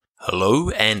Hello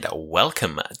and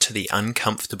welcome to the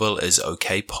Uncomfortable is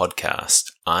Okay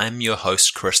podcast. I'm your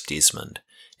host, Chris Desmond,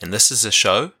 and this is a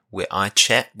show where I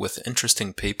chat with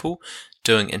interesting people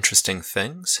doing interesting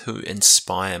things who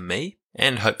inspire me,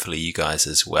 and hopefully you guys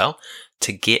as well,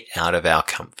 to get out of our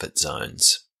comfort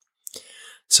zones.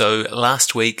 So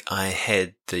last week I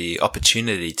had the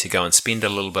opportunity to go and spend a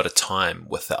little bit of time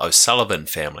with the O'Sullivan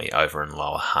family over in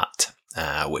Lower Hutt,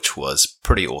 which was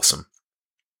pretty awesome.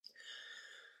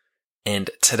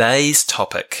 And today's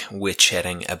topic, we're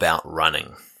chatting about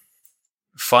running.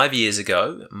 5 years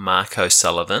ago, Mark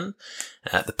O'Sullivan,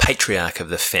 the patriarch of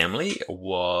the family,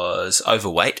 was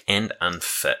overweight and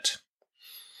unfit.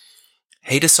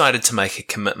 He decided to make a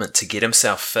commitment to get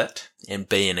himself fit and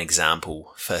be an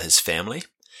example for his family.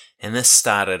 And this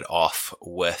started off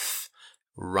with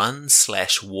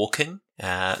run/walking,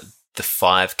 the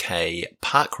 5K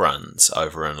park runs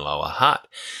over in Lower Hutt.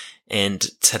 And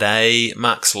today,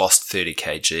 Mark's lost 30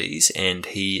 kgs and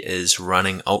he is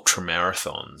running ultra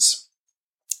marathons.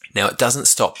 Now, it doesn't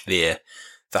stop there.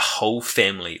 The whole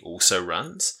family also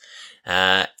runs.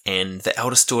 And the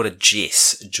eldest daughter,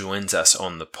 Jess, joins us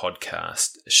on the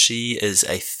podcast. She is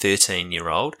a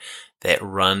 13-year-old that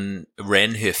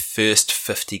ran her first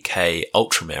 50k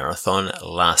ultra marathon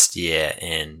last year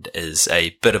and is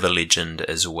a bit of a legend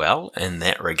as well in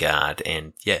that regard.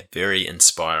 And yeah, very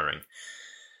inspiring.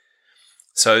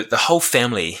 So the whole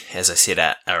family, as I said,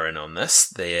 are in on this.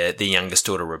 The youngest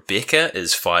daughter, Rebecca,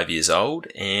 is 5 years old,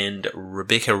 and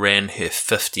Rebecca ran her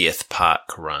 50th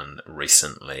park run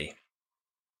recently.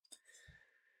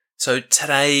 So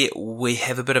today we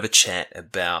have a bit of a chat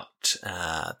about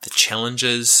the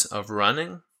challenges of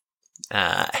running,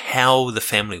 how the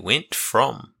family went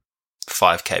from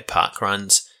 5K park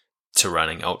runs to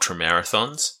running ultra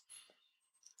marathons,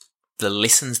 the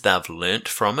lessons they've learnt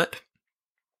from it.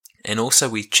 And also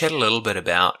we chat a little bit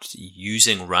about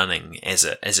using running as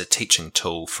a teaching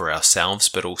tool for ourselves,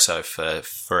 but also for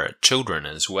our children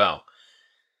as well.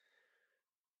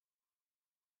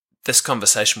 This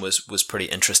conversation was pretty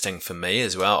interesting for me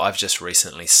as well. I've just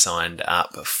recently signed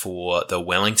up for the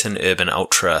Wellington Urban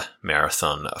Ultra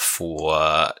Marathon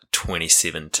for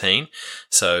 2017.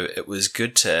 So it was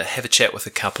good to have a chat with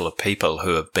a couple of people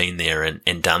who have been there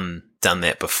and done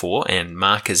that before. And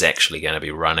Mark is actually going to be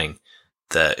running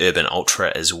the Urban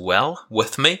Ultra as well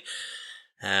with me.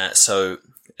 So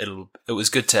it was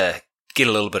good to get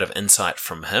a little bit of insight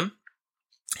from him.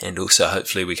 And also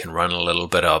hopefully we can run a little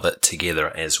bit of it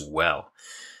together as well.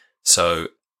 So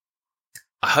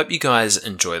I hope you guys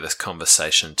enjoy this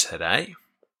conversation today.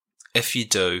 If you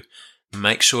do,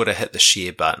 make sure to hit the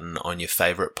share button on your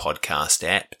favorite podcast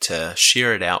app to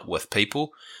share it out with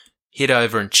people. Head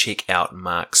over and check out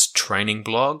Mark's training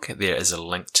blog. There is a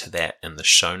link to that in the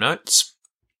show notes.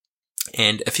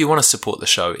 And if you want to support the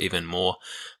show even more,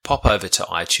 pop over to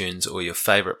iTunes or your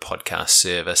favorite podcast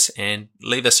service and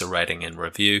leave us a rating and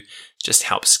review. It just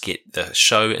helps get the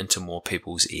show into more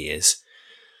people's ears.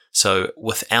 So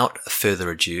without further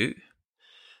ado,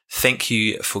 thank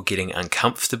you for getting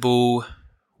uncomfortable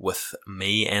with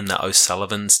me and the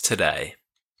O'Sullivans today.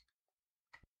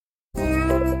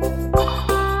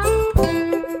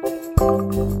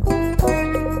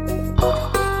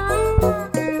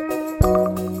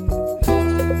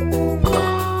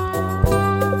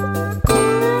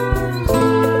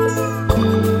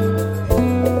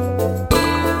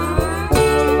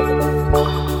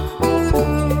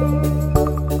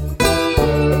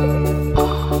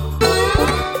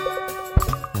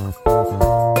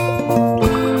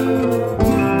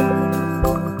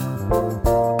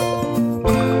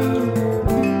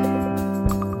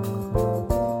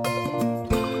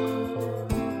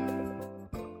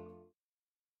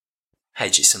 Hey,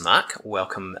 Jess and Mark,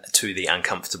 welcome to the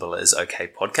Uncomfortable is Okay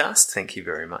podcast. Thank you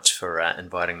very much for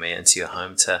inviting me into your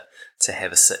home to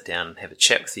have a sit down and have a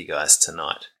chat with you guys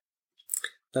tonight.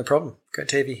 No problem. Great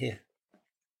to have you here.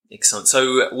 Excellent.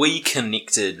 So we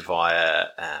connected via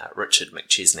Richard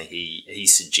McChesney. He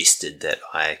suggested that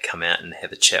I come out and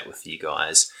have a chat with you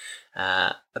guys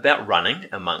about running,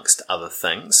 amongst other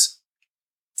things.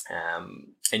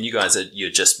 And you guys you're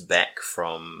just back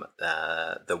from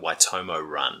the Waitomo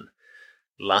run.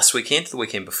 Last weekend, the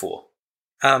weekend before?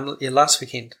 Last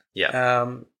weekend. Yeah.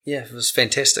 It was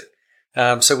fantastic.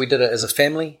 So we did it as a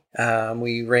family.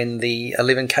 We ran the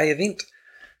 11K event.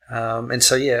 And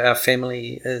so, our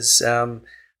family is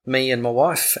me and my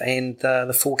wife and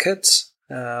the four kids.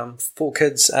 Four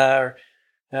kids are,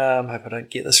 I hope I don't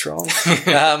get this wrong,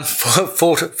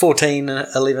 14,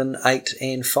 11, 8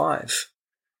 and 5.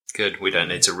 Good. We don't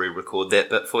need to re-record that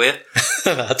bit for you.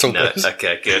 That's all good.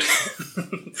 Okay, good.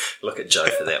 Look at Joe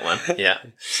for that one. Yeah.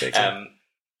 Exactly.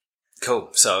 Cool.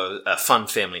 So a fun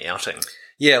family outing.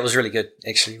 Yeah, it was really good,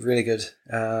 actually, really good.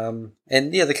 And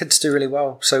yeah, the kids do really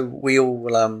well. So we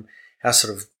all, our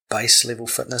sort of base level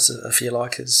fitness, if you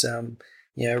like, is,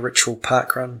 ritual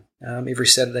park run every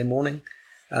Saturday morning.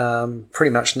 Pretty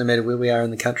much no matter where we are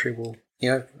in the country, we'll,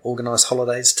 organise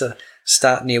holidays to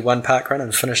start near one park run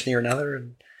and finish near another,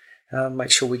 and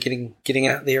make sure we're getting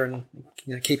out there and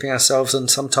keeping ourselves in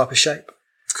some type of shape.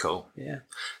 Cool. Yeah.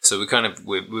 So we've got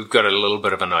a little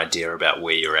bit of an idea about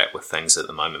where you're at with things at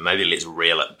the moment. Maybe let's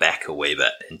reel it back a wee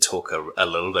bit and talk a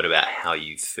little bit about how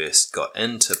you first got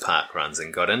into park runs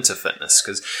and got into fitness.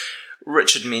 Because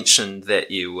Richard mentioned that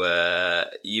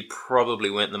you probably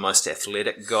weren't the most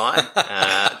athletic guy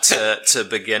to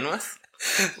begin with.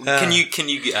 Can you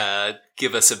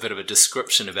give us a bit of a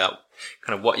description about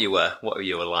kind of what you were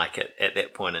like at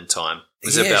that point in time?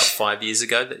 Was it about 5 years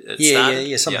ago that it started?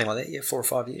 Yeah, something like that. Yeah, 4 or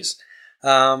 5 years.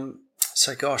 Young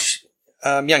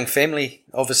family,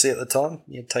 obviously at the time,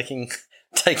 taking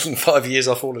 5 years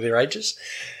off all of their ages,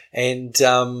 and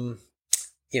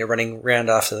running around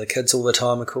after the kids all the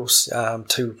time. Of course,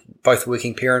 both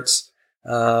working parents.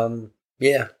 Life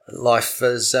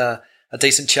is a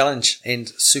decent challenge and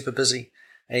super busy.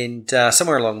 And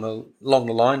somewhere along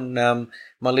the line,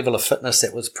 my level of fitness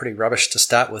that was pretty rubbish to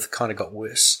start with kind of got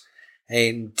worse.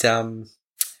 And so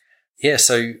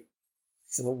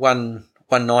one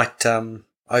night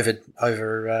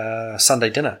over Sunday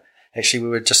dinner, actually, we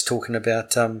were just talking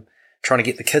about trying to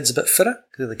get the kids a bit fitter,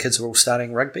 because the kids were all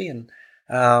starting rugby, and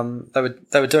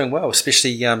they were doing well,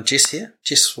 especially Jess here.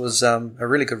 Jess was a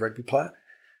really good rugby player,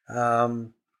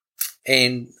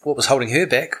 and what was holding her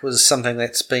back was something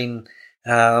that's been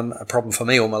a problem for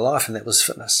me all my life, and that was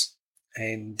fitness.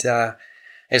 And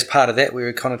as part of that, we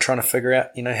were kind of trying to figure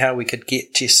out, how we could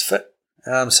get Jess fit,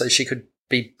 so she could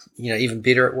be, even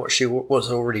better at what she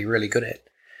was already really good at.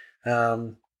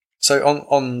 So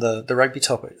on the rugby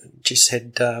topic, Jess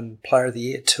had Player of the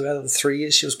Year 2 out of the 3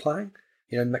 years she was playing,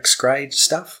 mixed grade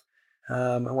stuff.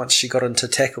 And once she got into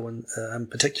tackle,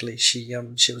 and particularly, she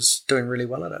was doing really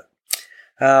well at it.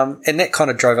 And that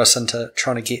kind of drove us into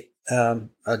trying to get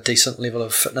a decent level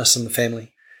of fitness in the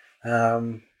family.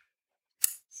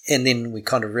 And then we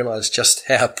kind of realised just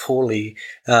how poorly,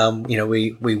 poor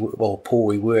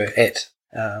we were at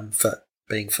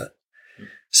being fit.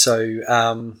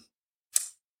 So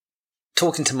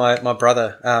talking to my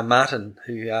brother Martin,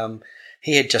 who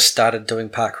he had just started doing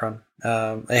parkrun.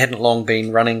 They hadn't long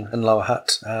been running in Lower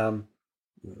Hutt,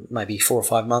 maybe 4 or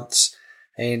 5 months,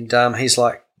 and he's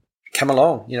like, come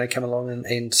along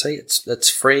and see. It's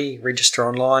free. Register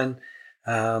online.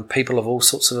 People of all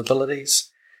sorts of abilities.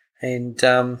 And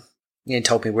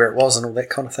told me where it was and all that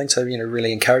kind of thing. So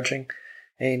really encouraging,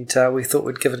 and we thought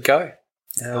we'd give it a go.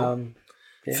 Cool.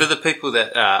 For the people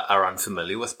that are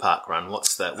unfamiliar with parkrun,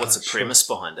 what's the premise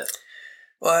behind it?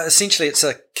 Well, essentially, it's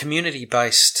a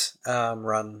community-based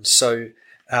run. So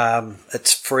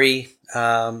it's free.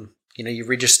 You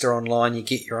register online. You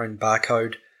get your own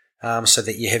barcode, so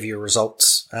that you have your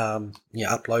results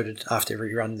uploaded after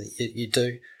every run that you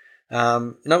do.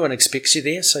 No one expects you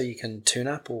there, so you can turn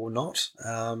up or not.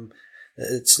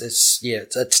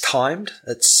 It's timed.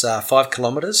 It's 5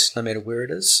 kilometres, no matter where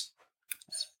it is.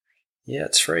 Yeah,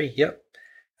 it's free. Yep.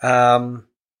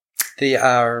 There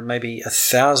are maybe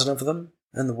 1,000 of them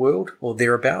in the world or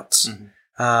thereabouts,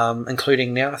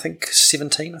 including now I think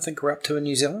 17. I think we're up to in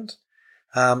New Zealand.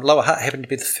 Lower Hutt happened to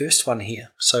be the first one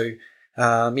here. So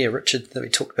Richard that we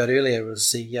talked about earlier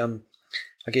was the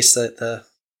the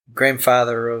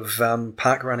grandfather of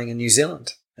park running in New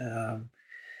Zealand.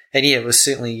 Was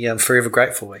certainly forever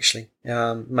grateful, actually.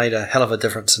 Made a hell of a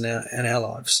difference in our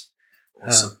lives.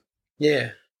 Awesome.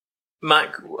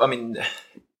 Mark,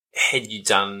 had you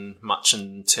done much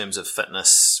in terms of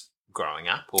fitness growing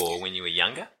up or when you were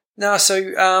younger? No,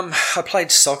 so I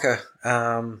played soccer,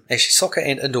 actually soccer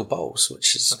and indoor bowls,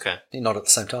 which is not at the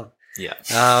same time. Yeah.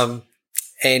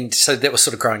 And so that was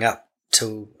sort of growing up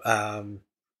till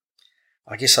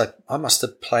I guess I must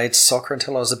have played soccer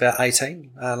until I was about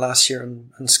 18 last year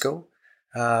in school.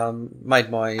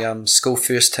 Made my school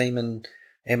first team and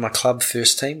my club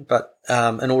first team. But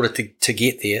in order to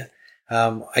get there,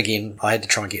 again, I had to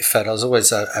try and get fit. I was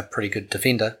always a pretty good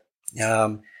defender.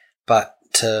 But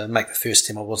to make the first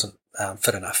team, I wasn't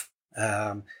fit enough.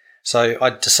 So I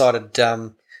decided,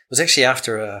 it was actually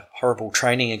after a horrible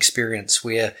training experience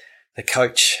where the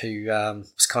coach, who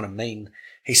was kind of mean,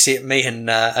 he sent me and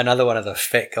another one of the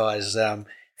fat guys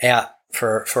out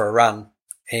for a run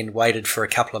and waited for a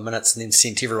couple of minutes and then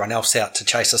sent everyone else out to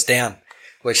chase us down,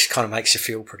 which kind of makes you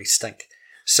feel pretty stink.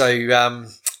 So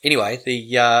anyway,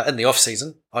 in the off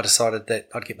season, I decided that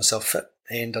I'd get myself fit,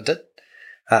 and I did.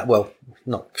 well,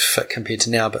 not fit compared to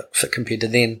now, but fit compared to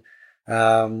then.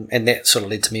 And that sort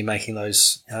of led to me making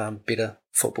those better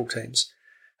football teams.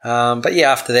 But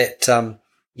yeah, after that,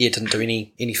 didn't do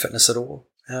any fitness at all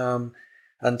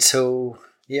until,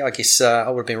 I guess I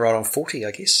would have been right on 40,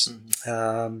 I guess,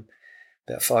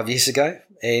 about 5 years ago.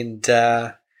 And,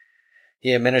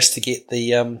 managed to get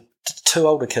the two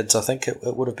older kids, I think it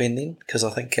would have been then, because I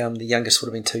think the youngest would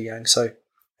have been too young. So,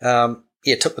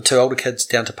 took the two older kids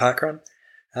down to parkrun.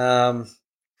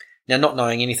 Now, not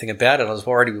knowing anything about it, I was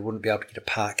worried we wouldn't be able to get a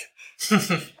park.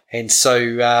 And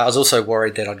so I was also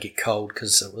worried that I'd get cold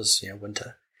because it was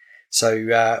winter.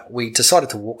 So we decided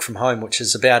to walk from home, which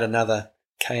is about another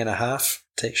 1.5 km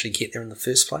to actually get there in the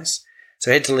first place.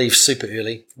 So I had to leave super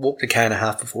early, walked 1.5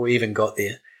 km before we even got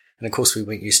there. And of course, we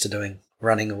weren't used to doing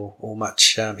running or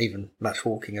much, even much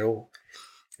walking at all.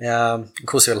 Of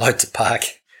course, there are loads of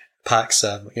parks,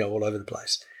 all over the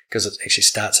place because it actually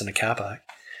starts in a car park.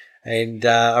 And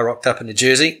I rocked up in New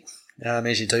Jersey,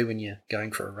 as you do when you're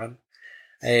going for a run.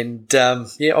 And,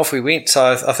 off we went.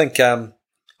 So I think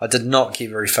I did not get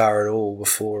very far at all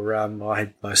before I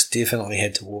had most definitely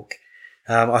had to walk.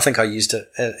 I think I used it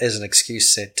as an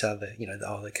excuse that,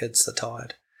 the kids are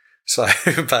tired. So,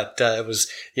 but it was,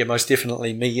 most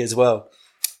definitely me as well.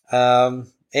 And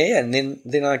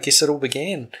then I guess it all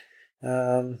began.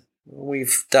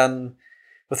 We've done,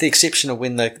 with the exception of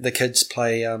when the kids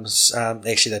play,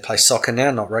 actually they play soccer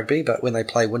now, not rugby, but when they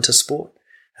play winter sport,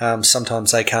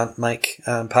 sometimes they can't make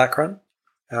parkrun.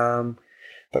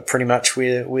 But pretty much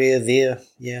we're there,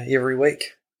 every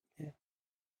week. Yeah.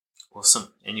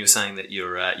 Awesome. And you were saying that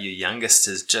your youngest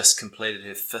has just completed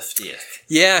her 50th.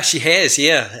 Yeah, she has.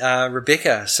 Yeah,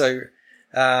 Rebecca. So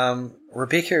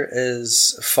Rebecca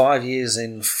is 5 years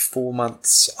and 4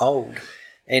 months old,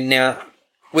 and now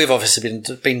we've obviously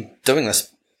been doing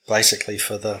this basically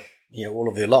for all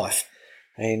of her life,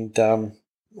 and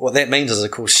what that means is,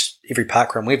 of course, every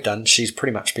parkrun we've done, she's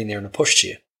pretty much been there in a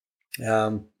pushchair.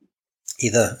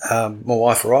 Either my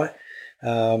wife or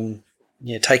I,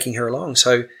 taking her along.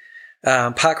 So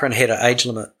parkrun had an age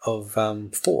limit of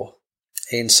 4,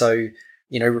 and so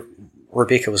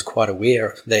Rebecca was quite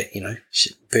aware that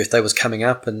birthday was coming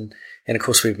up, and of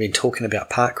course we've been talking about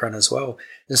parkrun as well,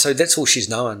 and so that's all she's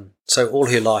known. So all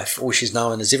her life, all she's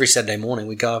known is every Saturday morning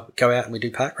we go out and we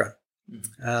do parkrun.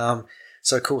 Mm-hmm.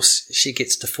 So of course she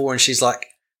gets to 4 and she's like,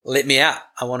 "Let me out!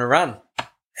 I want to run."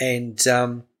 And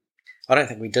I don't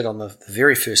think we did on the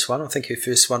very first one. I think her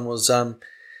first one was, so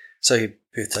her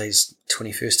birthday's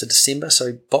 21st of December,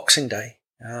 so Boxing Day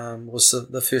was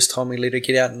the first time we let her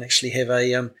get out and actually have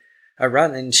a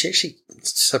run. And she actually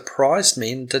surprised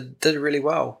me and did really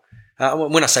well.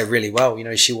 When I say really well,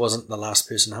 she wasn't the last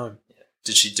person home.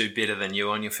 Did she do better than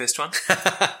you on your first one?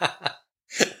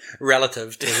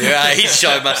 Relative to her age,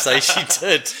 I must say she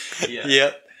did.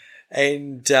 Yeah.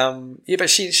 And, but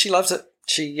she loves it.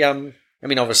 She,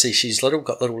 obviously she's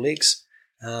got little legs,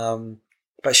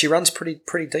 but she runs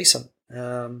pretty decent.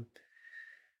 So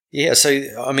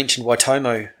I mentioned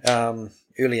Waitomo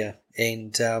earlier,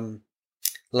 and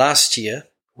last year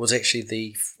was actually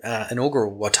the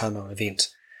inaugural Waitomo event,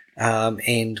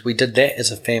 and we did that as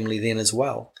a family then as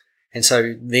well. And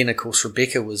so then, of course,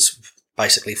 Rebecca was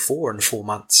basically 4 and 4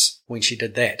 months when she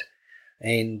did that,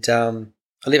 and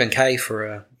 11K for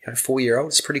a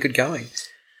 4-year-old is pretty good going.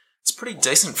 It's pretty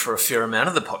decent for a fair amount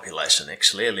of the population,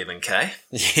 actually, 11K.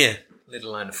 Yeah. Let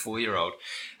alone a 4-year-old.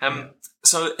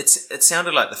 So it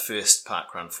sounded like the first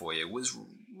parkrun for you was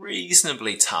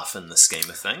reasonably tough in the scheme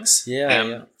of things.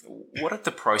 Yeah. What did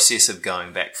the process of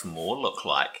going back for more look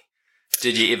like?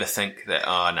 Did you ever think that,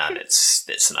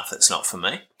 that's enough, that's not for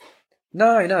me?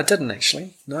 No, I didn't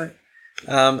actually. No.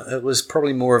 It was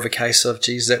probably more of a case of,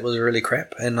 geez, that was really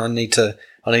crap, and I need to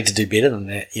do better than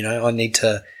that.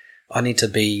 I need to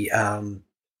be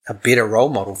a better role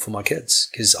model for my kids,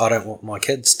 because I don't want my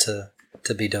kids to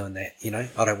be doing that.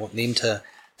 I don't want them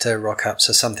to rock up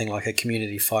to something like a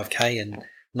community 5K and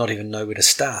not even know where to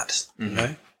start.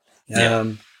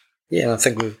 Mm-hmm. I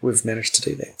think we've managed to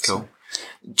do that. Cool. So.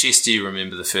 Jess, do you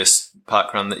remember the first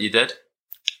parkrun that you did?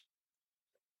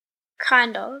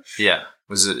 Kind of. Yeah.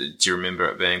 Do you remember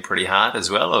it being pretty hard as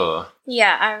well, or?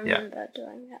 Yeah, I remember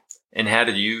doing that. And how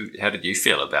did you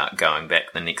feel about going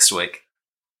back the next week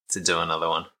to do another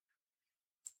one?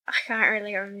 I can't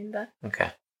really remember.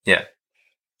 Okay. Yeah.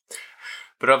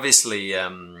 But obviously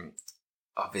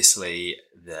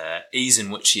the ease in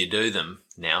which you do them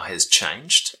now has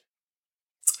changed.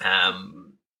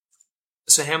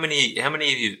 So how many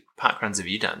of you parkruns have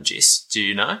you done, Jess? Do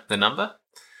you know the number?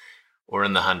 Or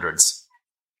in the hundreds?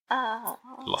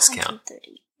 Lost count.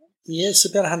 130. Yeah, it's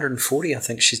about 140, I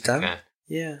think she's done. Okay.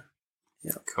 Yeah.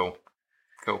 Yeah. Cool.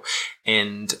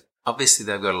 And obviously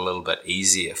they've got a little bit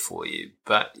easier for you,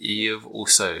 but you've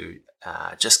also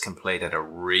just completed a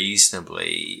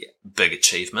reasonably big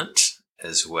achievement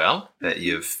as well, that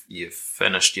you've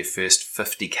finished your first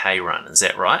 50K run. Is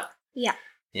that right? Yeah.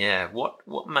 Yeah.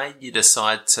 What made you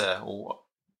decide to, or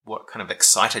what kind of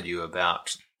excited you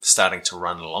about starting to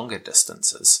run longer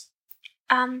distances?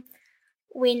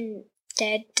 When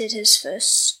Dad did his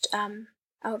first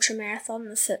ultra marathon,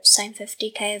 the same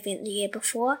 50K event the year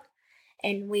before,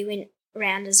 and we went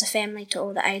round as a family to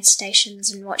all the aid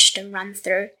stations and watched him run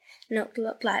through, and it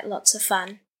looked like lots of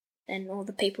fun, and all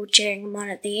the people cheering him on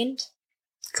at the end.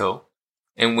 Cool.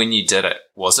 And when you did it,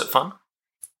 was it fun?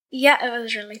 Yeah, it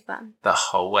was really fun. The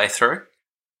whole way through?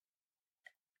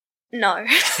 No.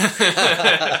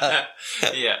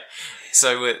 Yeah.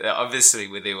 So obviously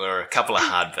there were a couple of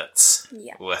hard bits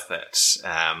Yeah. with it.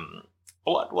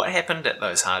 What happened at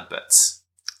those hard bits?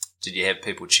 Did you have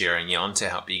people cheering you on to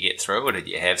help you get through, or did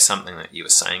you have something that you were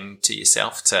saying to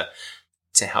yourself to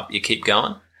help you keep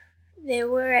going? There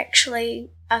were actually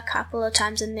a couple of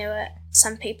times, and there were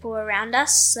some people around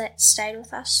us that stayed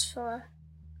with us for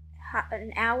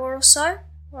an hour or so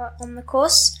on the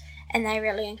course, and they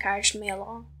really encouraged me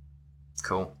along.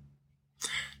 Cool.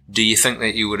 Do you think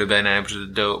that you would have been able to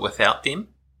do it without them?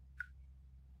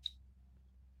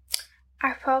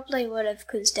 I probably would have,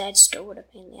 because Dad still would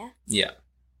have been there. Yeah.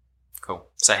 Cool.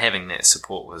 So having that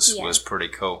support was pretty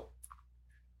cool.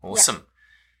 Awesome. Yeah.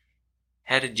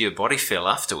 How did your body feel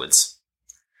afterwards?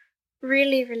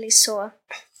 Really, really sore.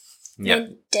 Yeah.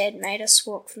 Then Dad made us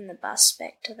walk from the bus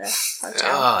back to the hotel.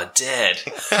 Oh, Dad.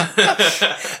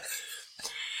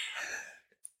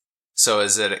 So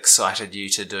has it excited you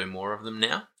to do more of them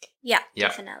now? Yeah, yep.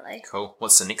 Definitely. Cool.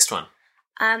 What's the next one?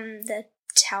 The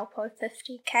Taupo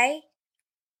 50K,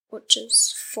 which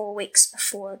is 4 weeks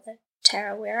before the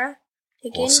Tarawera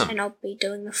again. Awesome. And I'll be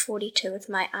doing the 42 with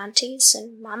my aunties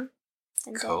and mum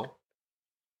and cool. Dad.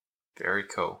 Very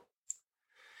cool.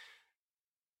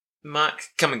 Mark,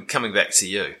 coming back to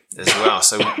you as well.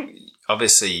 So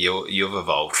obviously you've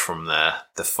evolved from the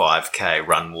 5K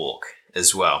run walk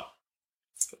as well.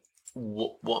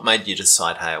 What made you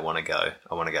decide, hey, I want to go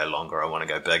longer, I want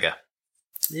to go bigger?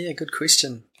 Yeah, good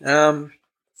question. A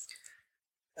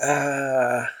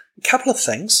couple of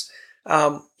things.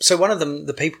 So one of them,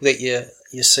 the people that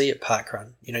you see at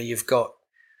Parkrun, you've got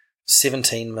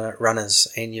 17-minute runners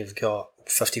and you've got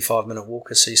 55-minute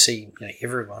walkers, so you see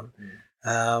everyone.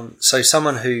 So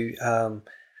someone who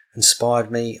inspired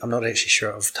me, I'm not actually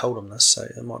sure I've told him this, so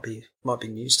it might be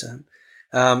news to him.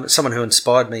 Someone who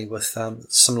inspired me with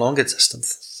some longer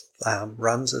distance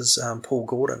runs is Paul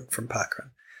Gordon from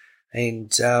Parkrun,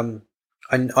 and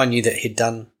I knew that he'd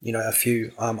done a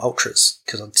few ultras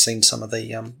because I'd seen some of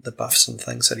the buffs and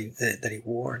things that he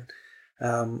wore,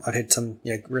 and I'd had some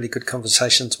really good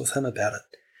conversations with him about it.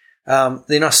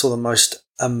 Then I saw the most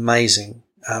amazing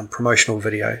promotional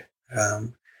video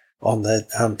on the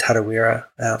Tarawera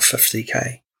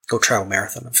 50K or Trail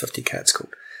Marathon of 50K it's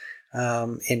called.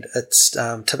 And it's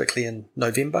typically in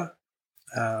November,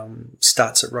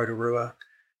 starts at Rotorua,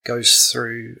 goes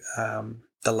through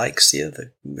the lakes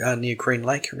there, near Green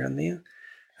Lake around there.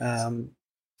 Doesn't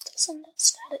it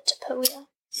start at Tapuia?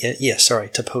 Yeah, sorry,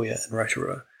 Tapuia in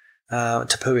Rotorua.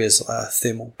 Tapuia is a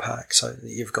thermal park, so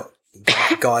you've got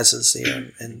geysers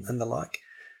there and the like.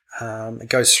 It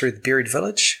goes through the Buried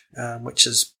Village, which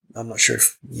is, I'm not sure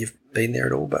if you've been there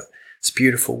at all, but it's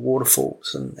beautiful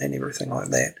waterfalls and everything like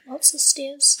that. Lots of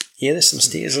stairs. Yeah, there's some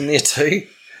stairs in there too.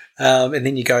 And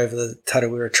then you go over the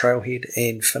Tarawera trailhead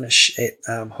and finish at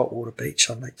Hot Water Beach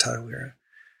on Lake Tarawera.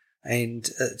 And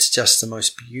it's just the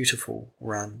most beautiful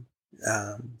run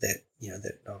that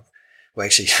I've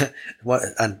actually,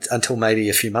 until maybe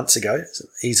a few months ago, it's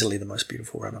easily the most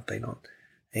beautiful run I've been on.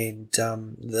 And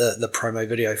the promo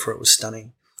video for it was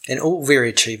stunning and all very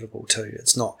achievable too.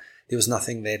 There was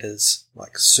nothing that is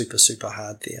like super, super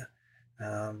hard there,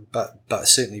 but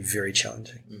certainly very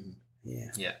challenging.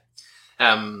 Mm-hmm. Yeah.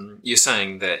 You're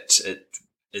saying that it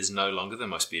is no longer the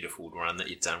most beautiful run that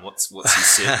you've done. What's you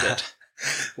said that?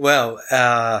 Well,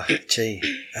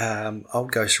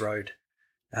 Old Ghost Road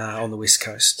on the West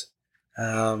Coast.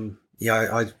 I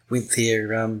went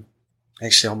there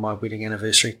actually on my wedding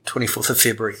anniversary, 24th of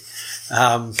February,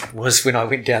 was when I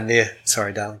went down there.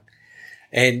 Sorry, darling.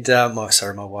 And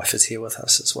my wife is here with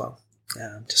us as well.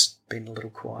 Just been a little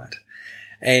quiet.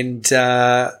 And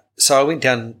so I went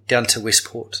down to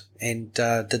Westport and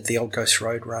did the Old Ghost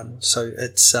Road run. So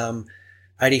it's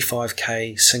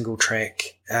 85k single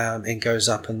track and goes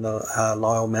up in the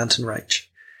Lyell mountain range.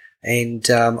 And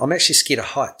I'm actually scared of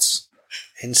heights.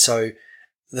 And so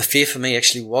the fear for me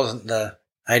actually wasn't the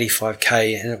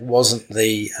 85k, and it wasn't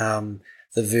the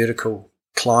vertical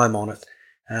climb on it,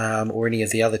 or any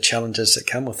of the other challenges that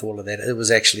come with all of that. It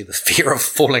was actually the fear of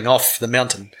falling off the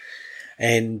mountain.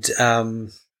 And, so,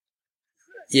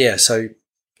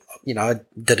 I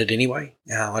did it anyway.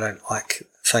 I don't like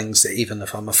things that, even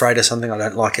if I'm afraid of something, I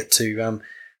don't like it to,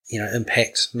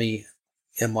 impact me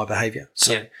in my behaviour.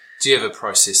 So, yeah. Do you have a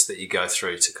process that you go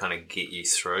through to kind of get you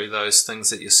through those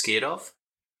things that you're scared of?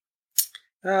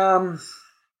 No,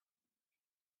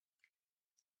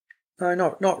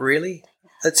 not really.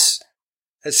 It's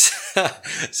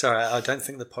sorry, I don't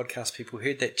think the podcast people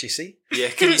heard that, Jessie. Yeah,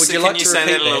 can you say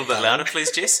that a little bit louder,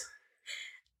 please, Jess?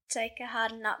 Take a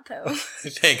hard nut pill.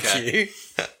 Thank you.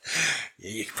 Yeah,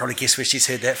 you can probably guess where she's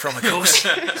heard that from, of course.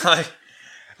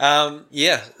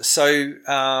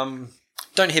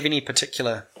 Don't have any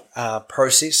particular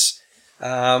process.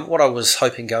 What I was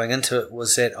hoping going into it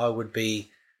was that I would be,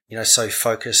 so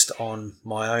focused on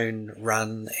my own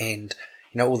run and,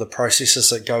 all the processes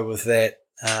that go with that,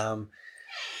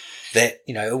 that,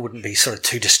 it wouldn't be sort of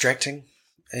too distracting.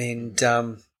 And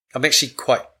I'm actually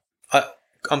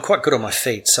I'm quite good on my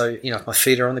feet. So, if my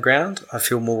feet are on the ground, I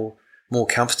feel more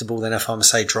comfortable than if I'm,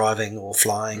 say, driving or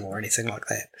flying or anything like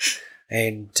that.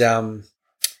 And, so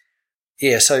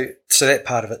that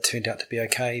part of it turned out to be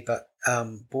okay. But,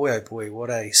 boy, oh boy, what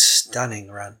a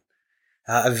stunning run.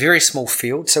 A very small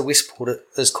field. So Westport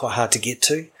is quite hard to get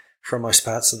to from most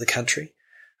parts of the country.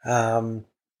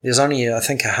 There's only, I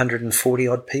think, 140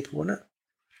 odd people in it.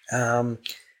 And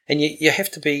you have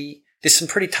to be, there's some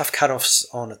pretty tough cut-offs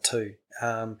on it too.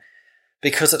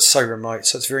 Because it's so remote,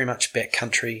 so it's very much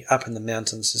backcountry, up in the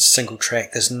mountains, it's single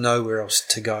track, there's nowhere else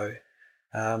to go.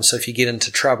 So if you get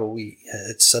into trouble,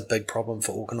 it's a big problem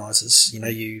for organisers.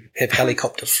 You have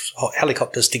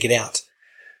helicopters to get out.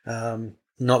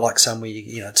 Not like some where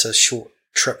it's a short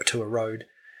trip to a road.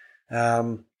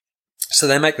 So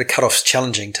they make the cut-offs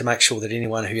challenging to make sure that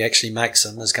anyone who actually makes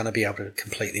them is going to be able to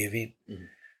complete the event.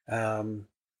 Mm-hmm.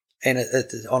 And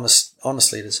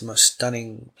honestly, it is the most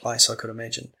stunning place I could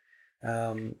imagine.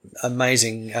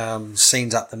 Amazing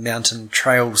scenes up the mountain,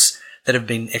 trails that have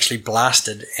been actually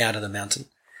blasted out of the mountain.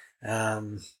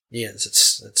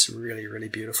 It's really, really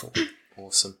beautiful.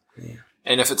 Awesome. Yeah.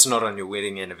 And if it's not on your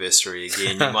wedding anniversary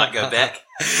again, you might go back.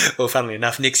 Well, funnily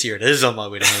enough, next year it is on my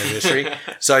wedding anniversary,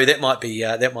 so that might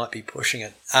be pushing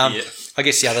it. I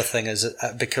guess the other thing is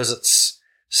because it's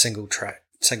single track.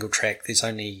 There's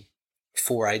only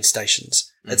 4 aid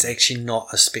stations. It's actually not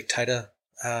a spectator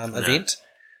event.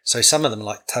 So some of them,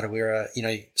 like Tarawera,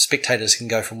 spectators can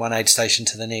go from one aid station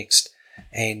to the next,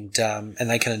 and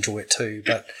they can enjoy it too.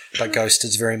 But Ghost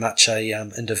is very much a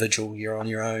individual. You're on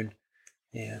your own.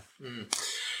 Yeah.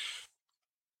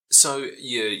 So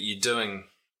you're doing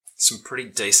some pretty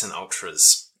decent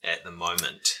ultras at the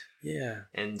moment. Yeah.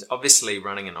 And obviously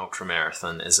running an ultra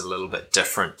marathon is a little bit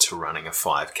different to running a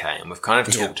 5K. And we've kind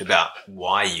of talked about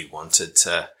why you wanted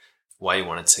to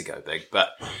go big,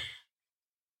 but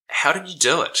how did you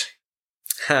do it?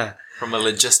 From a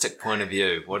logistic point of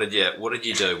view, what did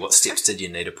you do? What steps did you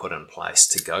need to put in place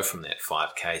to go from that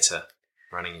 5K to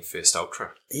running your first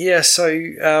ultra? Yeah, so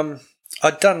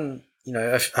I'd done,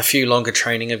 a few longer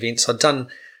training events. I'd done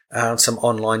some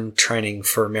online training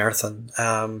for a marathon.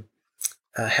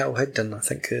 Hal Higdon, I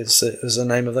think is the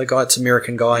name of the guy. It's an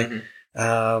American guy.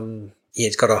 Mm-hmm.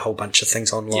 He's got a whole bunch of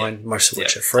things online, most of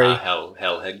which are free. Hal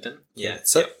Higdon. Yeah.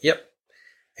 Yep.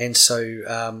 And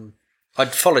so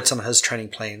I'd followed some of his training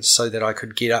plans so that I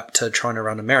could get up to trying to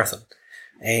run a marathon.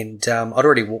 And I'd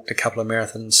already walked a couple of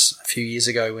marathons a few years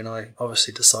ago when I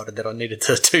obviously decided that I needed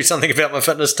to do something about my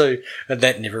fitness too, and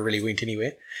that never really went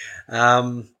anywhere.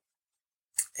 So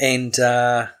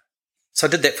I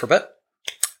did that for a bit.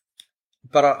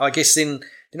 But I guess then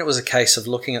it was a case of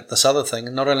looking at this other thing.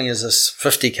 And not only is this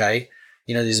 50K,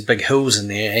 there's big hills in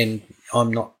there, and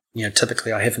I'm not,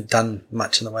 typically I haven't done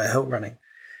much in the way of hill running.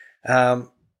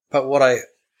 But what I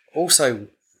also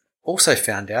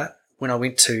found out when I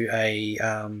went to a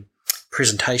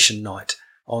presentation night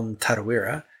on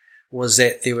Tarawera was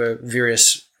that there were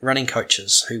various running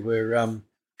coaches who were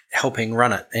helping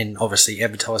run it and obviously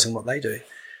advertising what they do.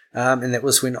 And that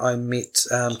was when I met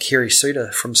Kerry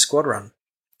Suter from Squad Run.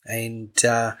 And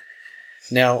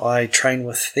now I train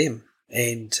with them,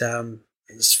 and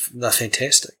they're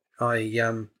fantastic.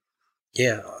 My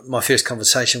first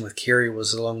conversation with Kerry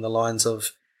was along the lines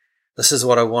of, this is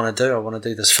what I want to do. I want to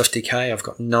do this 50K. I've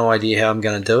got no idea how I'm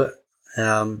going to do it.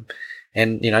 I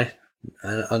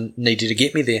need you to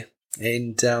get me there.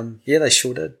 And they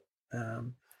sure did.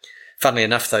 Funnily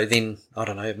enough, though, then, I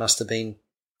don't know, it must have been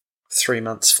 3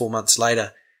 months, 4 months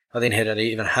later, I then had an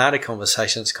even harder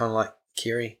conversation. It's kind of like,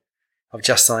 Kerry, I've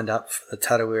just signed up for the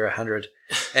Tarawera 100,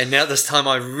 and now this time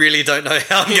I really don't know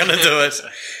how I'm going to do it.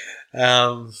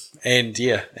 And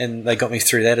they got me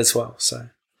through that as well. So,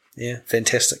 yeah,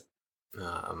 fantastic.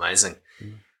 Amazing.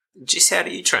 Jess, how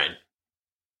do you train?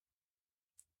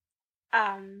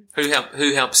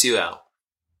 Who helps you out?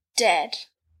 Dad.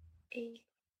 He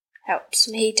helps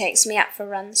me. He takes me out for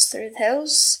runs through the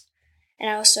hills, and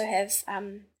I also have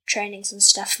trainings and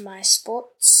stuff for my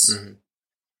sports. Mm-hmm.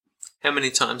 How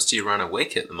many times do you run a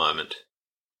week at the moment?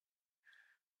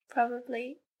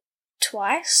 Probably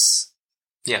twice.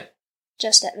 Yeah.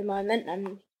 Just at the moment,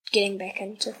 I'm getting back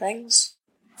into things.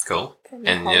 Cool. From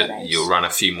And holidays. you'll run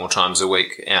a few more times a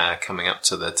week coming up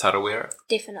to the Tarawera?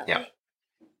 Definitely. Yeah.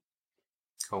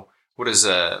 Cool. What does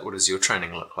your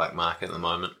training look like, Mark, at the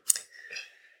moment?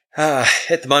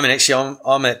 At the moment, actually,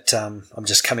 I'm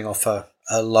just coming off a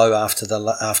low after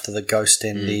the Ghost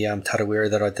and the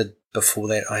Tarawera that I did before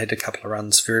that. I had a couple of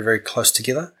runs very, very close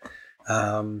together.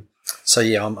 So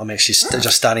yeah, I'm actually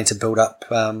just starting to build up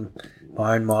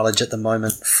my own mileage at the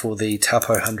moment for the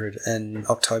Taupo 100 in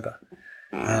October.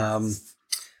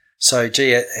 So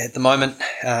gee, at the moment,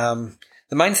 the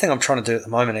main thing I'm trying to do at the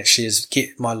moment actually is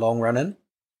get my long run in.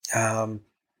 And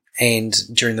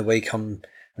during the week, I'm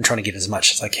trying to get as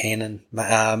much as I can, and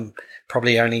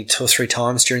probably only 2 or 3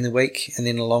 times during the week, and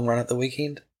then a long run at the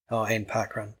weekend. Oh, and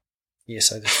park run. Yeah,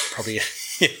 so that's probably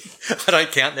I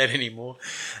don't count that anymore.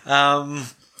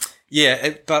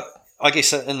 But I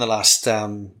guess in the last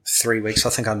 3 weeks, I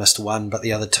think I missed one, but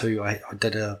the other 2, I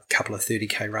did a couple of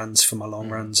 30k runs for my long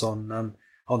runs on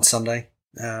Sunday,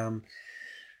 and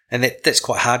that's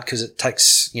quite hard because it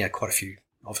takes quite a few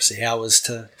obviously hours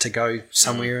to go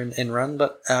somewhere and run,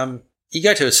 but you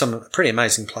go to some pretty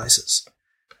amazing places.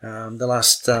 The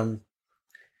last the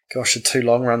 2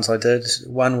 long runs I did,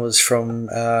 one was from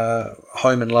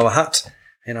home in Lower Hutt,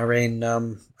 and I ran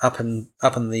up in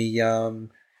the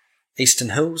Eastern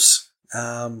Hills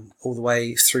all the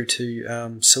way through to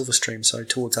Silverstream, so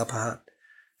towards Upper Hutt,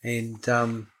 and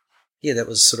that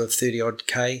was sort of 30 odd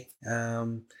k.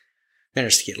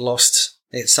 Managed to get lost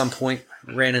at some point,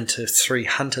 ran into 3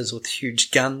 hunters with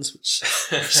huge guns, which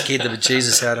scared the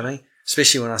bejesus out of me,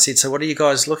 especially when I said, "So what are you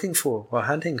guys looking for? Well,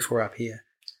 hunting for up here."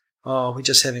 "Oh, we're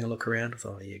just having a look around."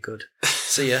 "Oh, yeah, good.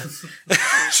 See ya."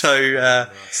 So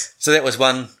that was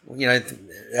one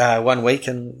week,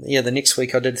 and the next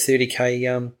week I did 30k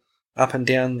up and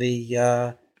down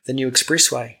the new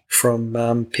expressway from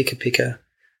Peka Peka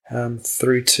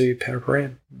through to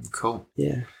Paraparaumu. Cool.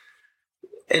 Yeah.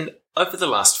 And over the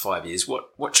last 5 years,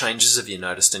 what changes have you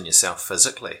noticed in yourself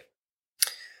physically?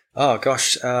 Oh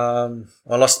gosh, I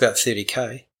lost about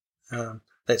 30k.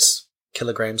 That's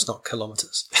kilograms, not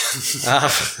kilometres. So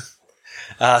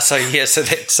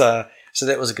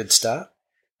that was a good start.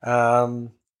 I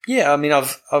mean,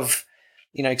 I've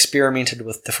experimented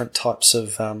with different types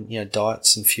of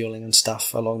diets and fueling and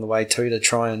stuff along the way too, to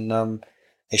try and run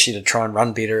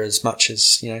better as much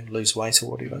as lose weight or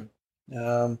whatever.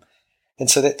 And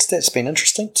so that's been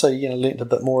interesting. So learned a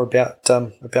bit more about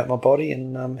my body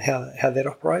and how that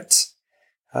operates.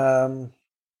 I've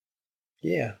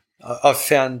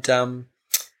found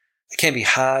it can be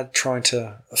hard trying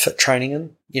to fit training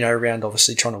in, around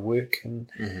obviously trying to work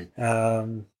and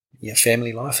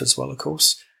family life as well, of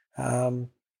course.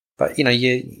 But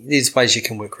there's ways you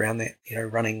can work around that.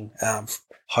 Running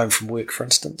home from work, for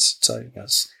instance. So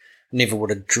never would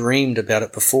have dreamed about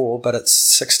it before, but it's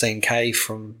 16k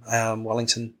from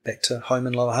Wellington back to home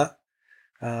in Lower Hutt,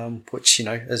 which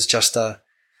is just a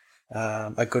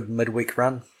good midweek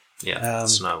run. Yeah,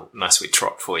 it's a nice wee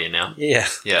trot for you now. Yeah,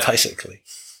 basically.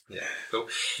 Yeah, cool.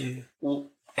 Yeah.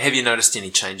 Well, have you noticed any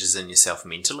changes in yourself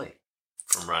mentally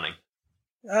from running?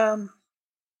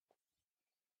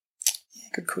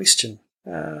 Good question.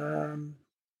 I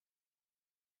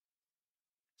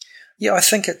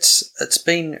think it's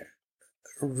been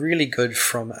really good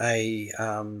from a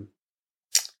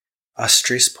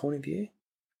stress point of view.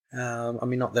 I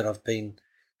mean, not that I've been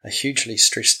a hugely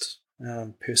stressed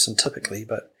person typically,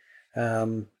 but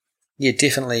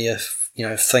definitely if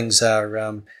things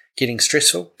are getting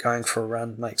stressful, going for a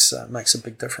run makes a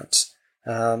big difference.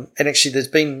 And actually, there's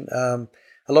been a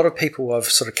lot of people I've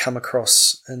sort of come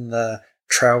across in the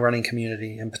trail running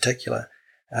community in particular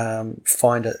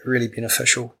find it really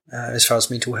beneficial as far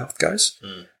as mental health goes.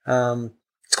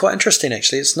 It's quite interesting,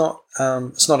 actually. It's not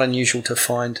unusual to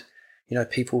find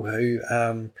people who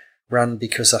run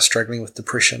because they're struggling with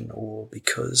depression, or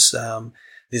because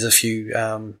there's a few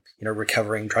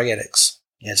recovering drug addicts,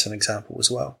 as an example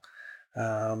as well.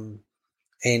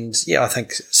 And I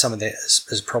think some of that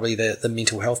is probably the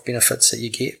mental health benefits that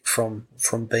you get from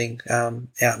being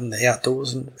out in the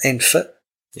outdoors and fit.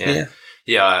 Yeah,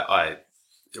 I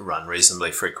run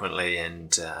reasonably frequently,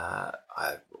 and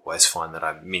I always find that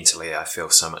I feel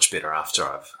so much better after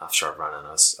I've run. And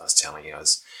I was telling you, I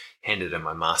was handed in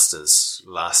my master's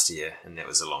last year, and that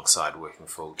was alongside working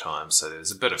full time, so there was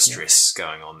a bit of stress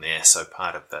going on there. So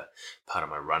part of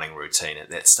my running routine at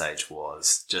that stage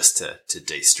was just to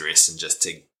de-stress and just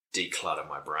to declutter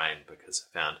my brain, because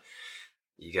I found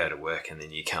you go to work and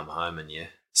then you come home and you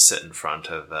sit in front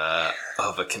of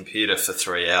a computer for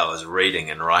 3 hours reading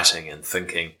and writing and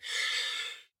thinking.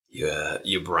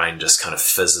 Your brain just kind of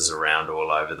fizzes around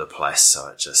all over the place, so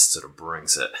it just sort of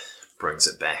brings it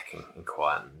back and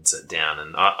quietens it down.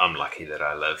 And I'm lucky that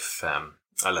I live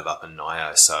up in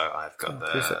Nio, so I've got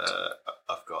the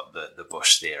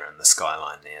bush there and the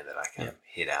skyline there that I can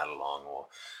head out along, or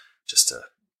just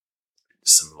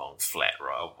some long flat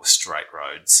road or straight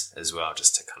roads as well,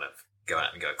 just to kind of go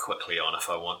out and go quickly on if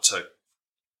I want to.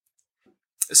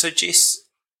 So Jess,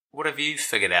 what have you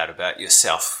figured out about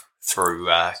yourself through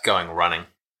going running?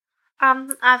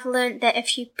 I've learned that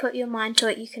if you put your mind to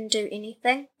it, you can do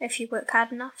anything if you work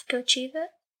hard enough to achieve it.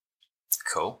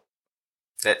 Cool.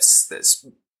 That's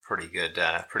pretty good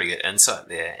insight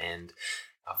there. And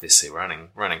obviously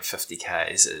running 50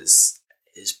 Ks is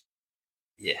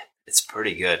it's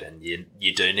pretty good, and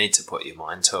you do need to put your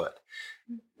mind to it.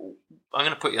 I'm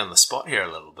going to put you on the spot here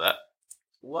a little bit.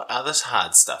 What other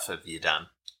hard stuff have you done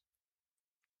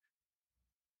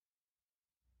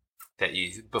that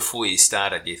before you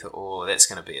started you thought, oh, that's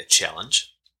going to be a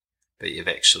challenge, but you've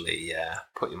actually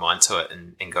put your mind to it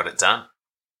and got it done?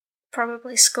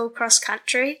 Probably school cross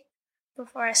country.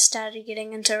 Before I started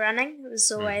getting into running, it was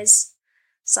always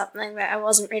something that I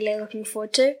wasn't really looking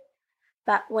forward to.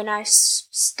 But when I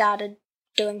started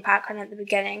doing parkrun at the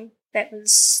beginning, that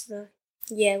was the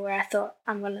year where I thought,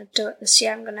 I'm going to do it this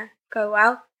year, I'm going to go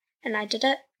well. And I did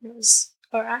it. It was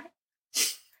all right.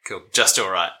 Cool. Just all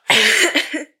right.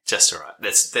 Just all right.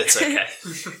 That's okay.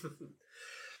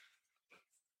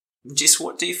 Jess,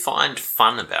 what do you find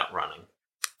fun about running?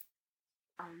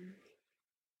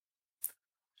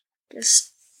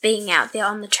 Just being out there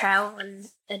on the trail and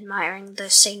admiring the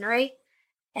scenery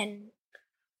and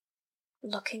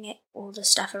looking at all the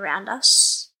stuff around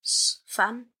us. It's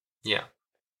fun. Yeah.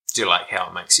 Do you like how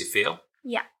it makes you feel?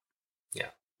 Yeah.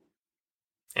 Yeah.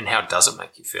 And how does it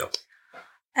make you feel?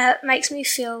 It makes me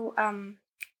feel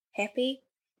happy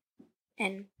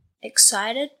and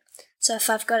excited. So if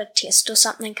I've got a test or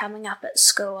something coming up at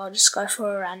school, I'll just go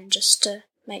for a run just to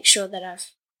make sure that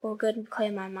I've all good and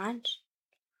clear my mind,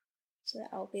 so that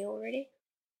I'll be all ready.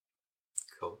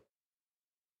 Cool.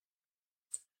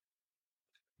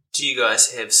 Do you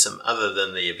guys have some, other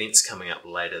than the events coming up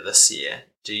later this year,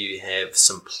 do you have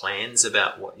some plans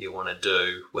about what you want to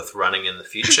do with running in the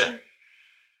future?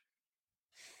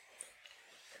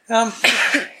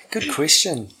 Good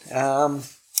question.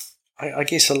 I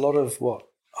guess a lot of what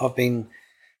I've been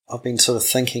sort of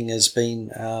thinking has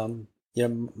been,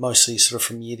 mostly sort of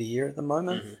from year to year at the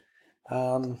moment.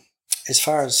 Mm-hmm. As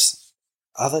far as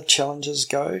other challenges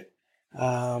go,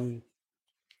 I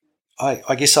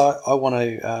guess I want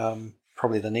to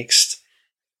probably the next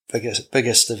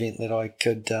biggest event that I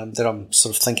could that I'm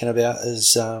sort of thinking about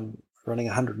is running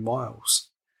 100 miles.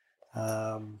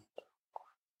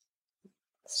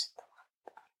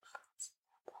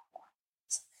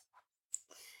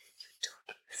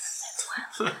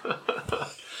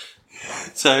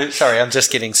 So sorry, I'm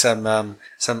just getting some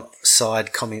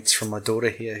side comments from my daughter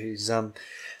here, who's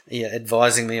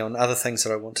advising me on other things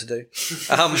that I want to do.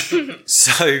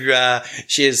 So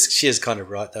she is kind of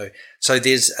right though. So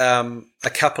there's a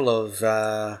couple of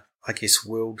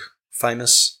world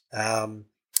famous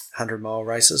 100-mile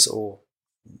races or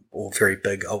very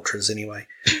big ultras anyway.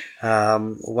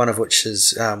 One of which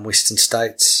is Western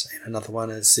States, and another one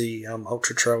is the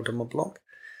Ultra Trail de Mont Blanc.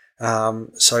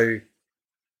 So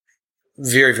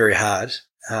very, very hard.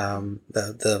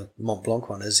 The Mont Blanc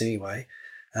one is anyway.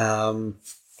 But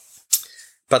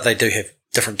they do have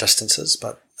different distances,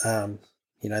 but the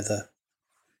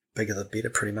bigger the better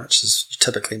pretty much is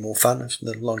typically more fun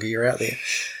the longer you're out there.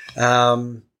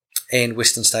 And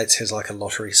Western States has like a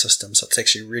lottery system, so it's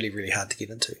actually really, really hard to get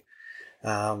into.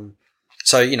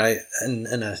 So,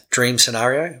 in a dream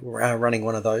scenario, running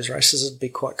one of those races would be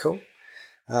quite cool.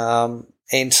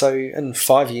 And so in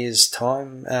 5 years'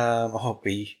 time, I'll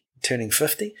be turning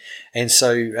 50. And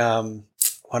so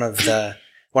one of the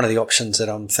options that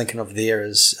I'm thinking of there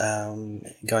is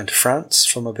going to France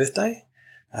for my birthday.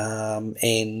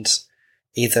 And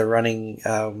either running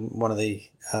one of the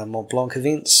Mont Blanc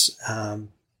events,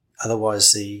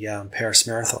 otherwise the Paris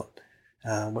Marathon,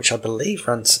 which I believe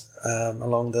runs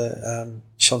along the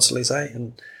Champs-Élysées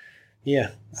and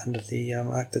under the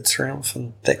Arc de Triomphe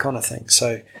and that kind of thing.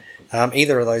 So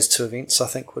either of those two events I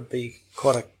think would be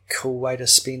quite a cool way to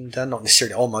spend, not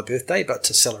necessarily on my birthday, but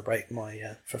to celebrate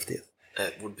my 50th.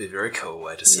 It would be a very cool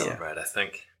way to celebrate, I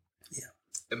think. Yeah.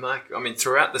 And Mark, I mean,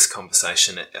 throughout this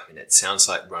conversation, it sounds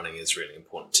like running is really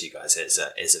important to you guys as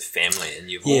a family,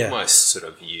 and you've almost sort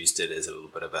of used it as a little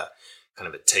bit of a kind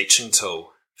of a teaching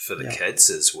tool for the kids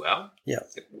as well. Yeah.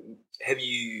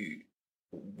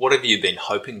 What have you been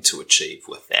hoping to achieve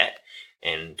with that,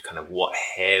 and kind of what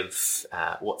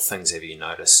things have you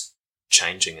noticed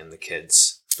changing in the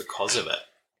kids because of it?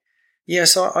 Yeah,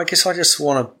 so I guess I just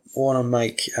want to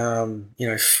make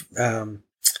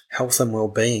health and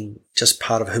well-being just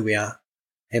part of who we are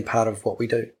and part of what we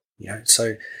do.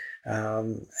 So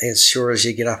as sure as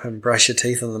you get up and brush your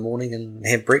teeth in the morning and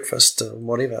have breakfast or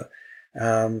whatever,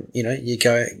 you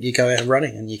go out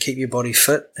running and you keep your body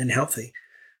fit and healthy.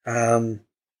 And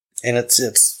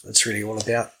it's really all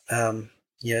about having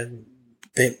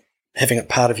it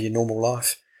part of your normal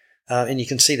life. And you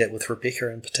can see that with Rebecca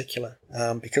in particular,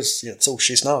 because it's all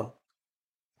she's known.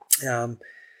 And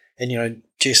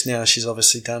Jess now, she's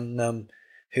obviously done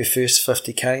her first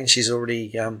 50K, and she's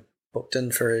already booked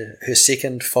in for her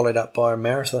second, followed up by a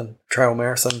trail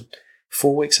marathon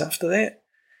 4 weeks after that.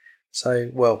 So,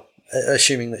 well,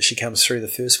 assuming that she comes through the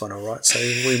first one all right, so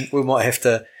we might have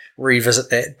to revisit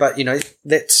that. But,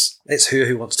 that's her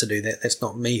who wants to do that. That's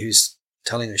not me who's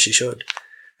telling her she should.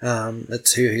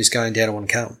 It's her who's going down to want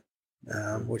to come,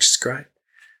 which is great.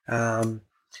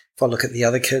 If I look at the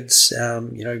other kids,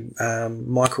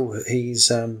 Michael,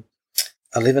 he's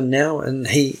 11 now, and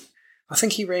I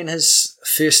think he ran his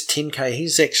first 10K.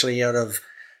 He's actually out of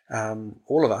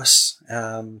all of us,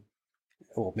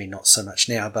 or me not so much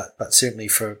now, but certainly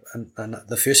for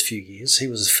the first few years, he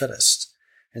was the fittest.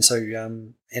 And so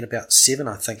at about 7,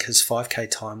 I think his 5K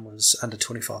time was under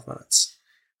 25 minutes,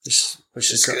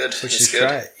 which is good. Which is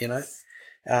great,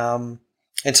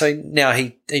 And so now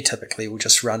he typically will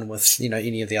just run with,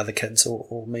 any of the other kids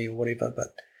or me or whatever.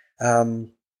 But,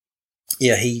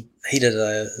 he did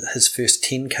his first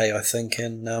 10K, I think,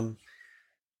 and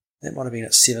that might have been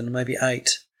at 7, maybe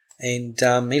 8. And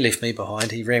he left me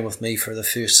behind. He ran with me for the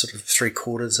first sort of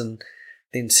 3/4 and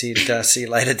then said, see you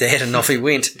later, Dad, and off he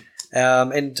went.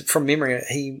 And from memory, I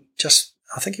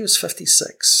think he was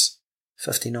 56,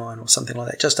 59 or something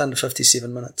like that, just under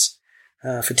 57 minutes.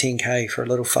 For 10K for a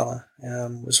little fella,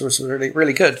 was really,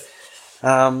 really good.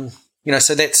 So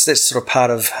that's sort of part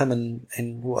of him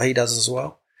and what he does as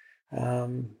well.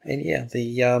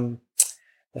 The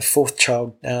fourth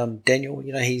child, Daniel,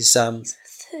 he's third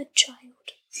child.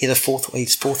 Yeah, the fourth.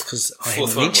 He's fourth because I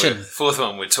haven't mentioned. Fourth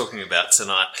one we're talking about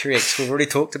tonight. Correct. We've already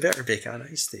talked about Rebecca. I know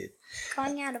he's third.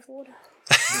 Going out of order.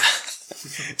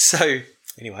 So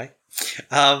anyway,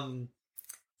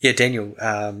 Daniel,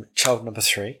 child number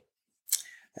 3.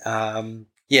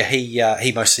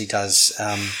 He mostly does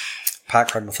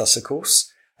parkrun with us, of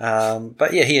course.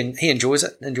 But he enjoys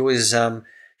it. Enjoys trying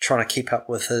to keep up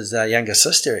with his younger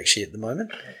sister actually at the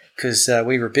moment, because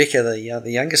Rebecca, the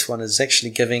youngest one, is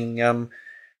actually giving,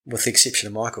 with the exception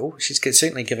of Michael, she's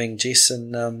certainly giving Jess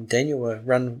and Daniel a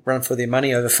run for their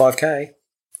money over 5K.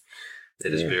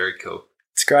 That is very cool.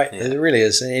 It's great. Yeah. It really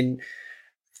is, and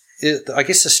I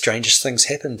guess the strangest things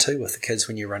happen too with the kids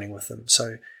when you're running with them.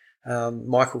 So.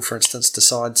 Michael, for instance,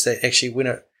 decides that actually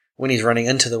when he's running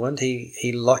into the wind,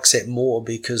 he likes that more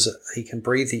because he can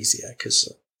breathe easier because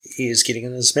air is getting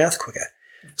in his mouth quicker.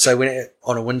 So when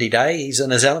on a windy day, he's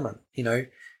in his element.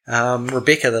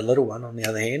 Rebecca, the little one, on the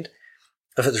other hand,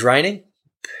 if it's raining,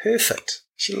 perfect.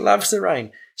 She loves the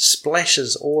rain,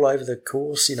 splashes all over the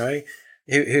course.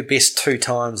 Her best 2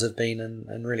 times have been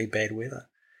in really bad weather,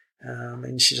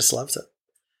 and she just loves it.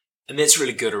 And that's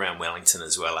really good around Wellington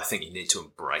as well. I think you need to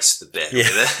embrace the bad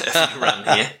weather if you run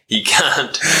here. You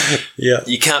can't.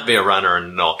 You can't be a runner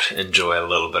and not enjoy a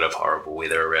little bit of horrible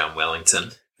weather around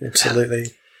Wellington.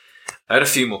 Absolutely. I had a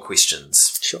few more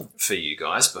questions for you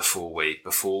guys before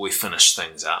we finish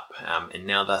things up. And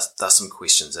now there's some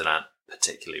questions that aren't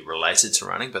particularly related to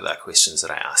running, but they're questions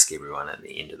that I ask everyone at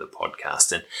the end of the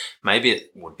podcast. And maybe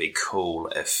it would be cool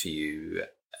if we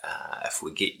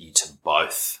get you to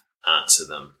both answer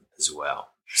them as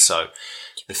well. So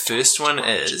the first one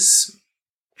is,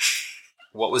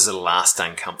 what was the last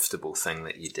uncomfortable thing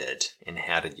that you did and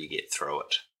how did you get through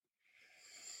it?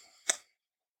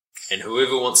 And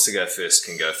whoever wants to go first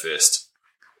can go first.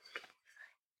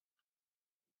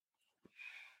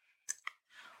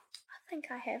 I think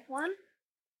I have one.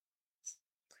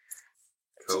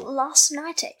 Cool. Last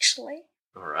night, actually.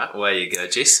 All right, away you go,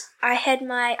 Jess. I had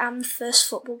my first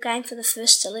football game for the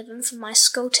first 11 for my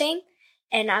school team,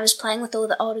 and I was playing with all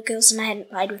the older girls, and I hadn't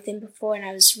played with them before, and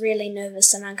I was really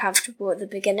nervous and uncomfortable at the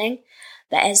beginning.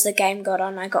 But as the game got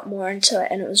on, I got more into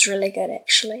it, and it was really good,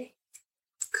 actually.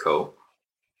 Cool.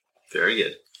 Very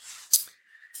good.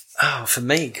 Oh, for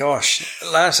me, gosh,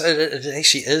 it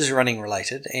actually is running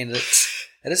related, and it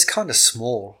is kind of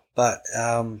small, but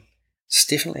it's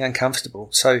definitely uncomfortable.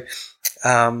 So,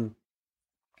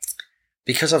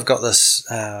 because I've got this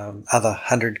other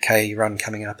 100k run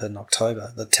coming up in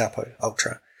October, the Taupo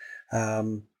Ultra,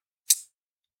 there's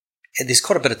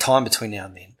quite a bit of time between now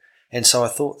and then. And so I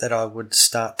thought that I would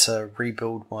start to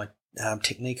rebuild my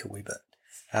technique a wee bit,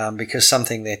 because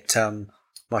something that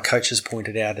my coach has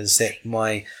pointed out is that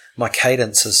my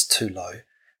cadence is too low.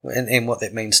 And what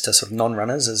that means to sort of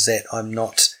non-runners is that I'm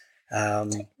not...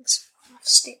 Taking some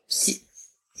steps.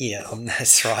 Yeah,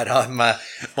 that's right.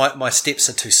 My steps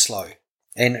are too slow.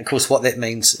 And, of course, what that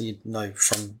means, you know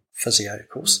from physio, of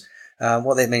course,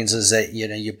 what that means is that,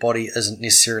 your body isn't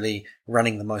necessarily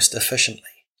running the most efficiently.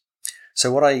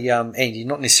 So and you're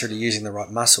not necessarily using the right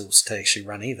muscles to actually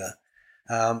run either.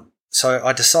 So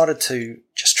I decided to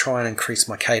just try and increase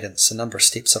my cadence, the number of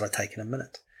steps that I take in a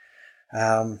minute.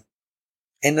 And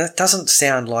it doesn't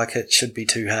sound like it should be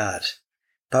too hard,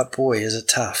 but boy, is it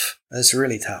tough. It's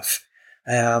really tough.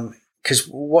 Because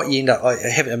what you end up, I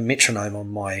have a metronome on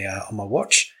my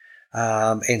watch,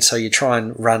 and so you try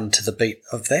and run to the beat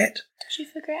of that. Did you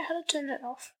figure out how to turn it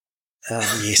off?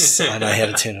 Yes, I know how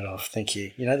to turn it off. Thank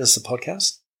you. This is a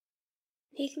podcast.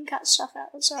 He can cut stuff out.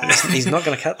 That's all right. He's not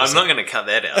going to cut this I'm not going to cut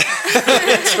that out.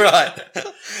 That's right.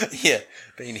 Yeah,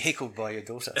 being heckled by your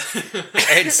daughter.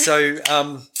 And so,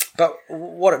 but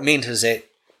what it meant is that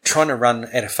trying to run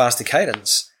at a faster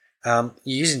cadence, you're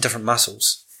using different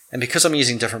muscles. And because I'm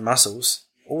using different muscles,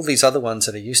 all these other ones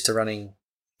that are used to running,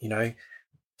 10,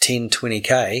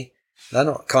 20k, they're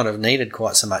not kind of needed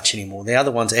quite so much anymore. The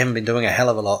other ones that haven't been doing a hell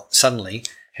of a lot suddenly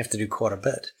have to do quite a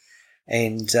bit.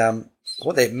 And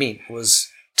what that meant was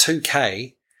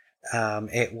 2k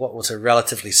at what was a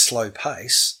relatively slow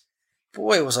pace.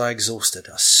 Boy, was I exhausted.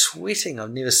 I was sweating.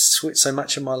 I've never sweat so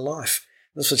much in my life.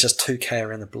 This was just 2k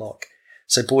around the block.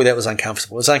 So, boy, that was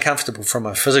uncomfortable. It was uncomfortable from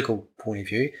a physical point of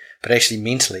view, but actually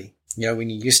mentally, when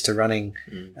you're used to running,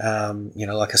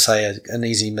 like I say, an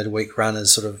easy midweek run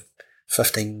is sort of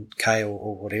 15k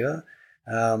or whatever,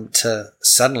 to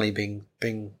suddenly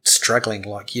being struggling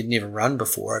like you'd never run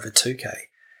before over 2k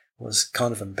was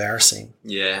kind of embarrassing.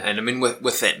 Yeah, and I mean,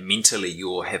 with that mentally,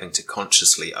 you're having to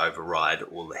consciously override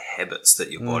all the habits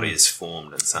that your body has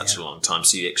formed in such a long time.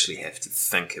 So you actually have to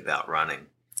think about running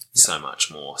so much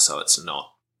more. So it's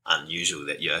not unusual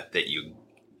that you're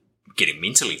getting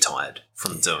mentally tired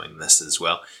from doing this as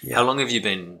well. Yeah. How long have you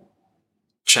been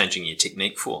changing your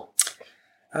technique for?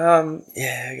 About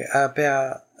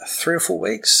 3 or 4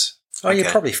 weeks. Oh, okay.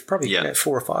 Yeah, probably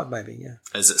 4 or 5 maybe, yeah.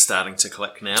 Is it starting to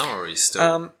click now, or are you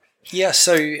still... it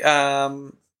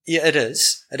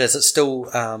is. It is. It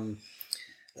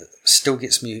still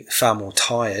gets me far more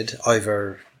tired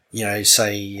over,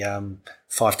 say 5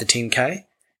 to 10k,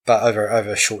 but over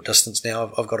a short distance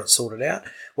now, I've got it sorted out.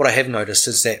 What I have noticed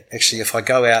is that actually, if I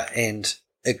go out and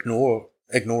ignore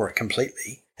it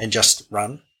completely and just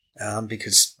run,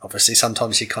 because obviously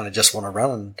sometimes you kind of just want to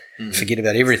run and forget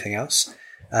about everything else,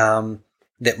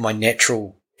 that my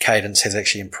natural cadence has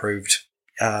actually improved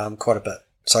quite a bit.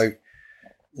 So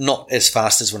not as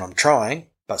fast as when I'm trying,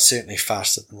 but certainly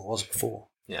faster than it was before.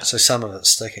 Yeah. So some of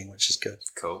it's sticking, which is good.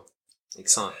 Cool.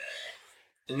 Excellent.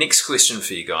 The next question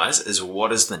for you guys is,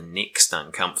 what is the next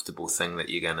uncomfortable thing that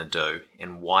you're going to do,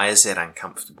 and why is that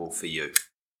uncomfortable for you?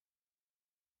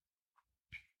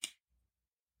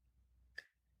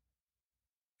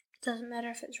 Doesn't matter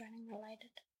if it's running related.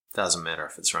 Doesn't matter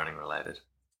if it's running related.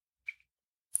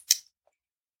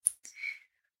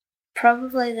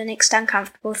 Probably the next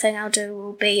uncomfortable thing I'll do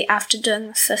will be after doing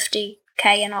the 50k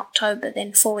in October,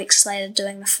 then 4 weeks later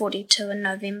doing the 42 in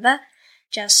November.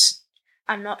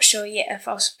 I'm not sure yet if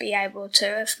I'll be able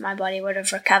to, if my body would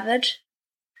have recovered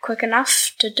quick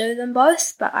enough to do them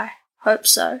both, but I hope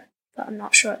so, but I'm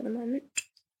not sure at the moment.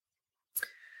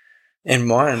 And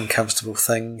my uncomfortable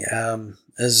thing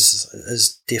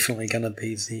is definitely going to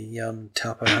be the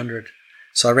Taupo 100.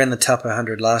 So I ran the Taupo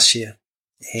 100 last year,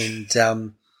 and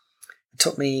it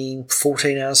took me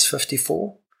 14 hours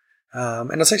 54,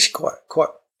 and I was actually quite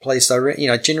pleased.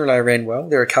 Generally I ran well.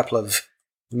 There are a couple of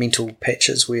mental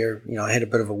patches where I had a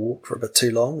bit of a walk for a bit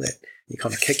too long that you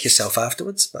kind of kick yourself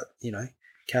afterwards, but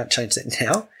can't change that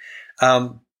now.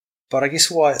 But I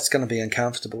guess why it's going to be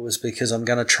uncomfortable is because I'm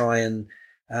going to try and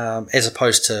as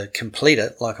opposed to complete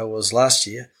it like I was last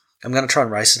year, I'm going to try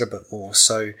and race it a bit more.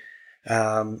 So,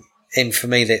 and for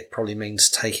me, that probably means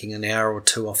taking an hour or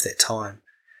two off that time.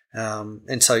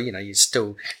 And so, you're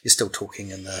still talking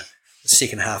in the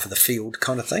second half of the field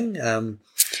kind of thing.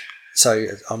 So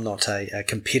I'm not a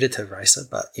competitive racer,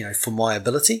 but, for my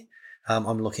ability,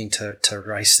 I'm looking to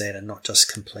race that and not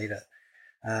just complete it.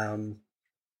 And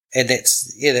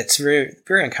that's very,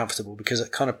 very uncomfortable because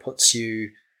it kind of puts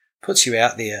you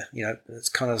out there. It's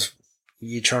kind of,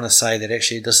 you're trying to say that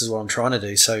actually this is what I'm trying to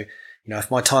do. So,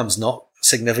 if my time's not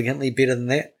significantly better than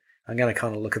that, I'm going to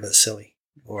kind of look a bit silly,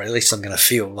 or at least I'm going to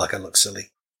feel like I look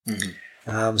silly.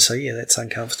 Mm-hmm. So yeah, that's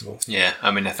uncomfortable. Yeah, I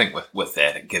mean, I think with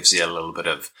that, it gives you a little bit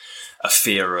of a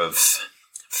fear of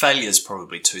failure is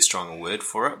probably too strong a word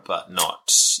for it, but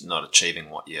not achieving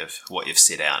what you've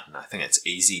set out. And I think it's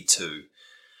easy to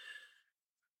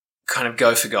kind of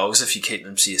go for goals if you keep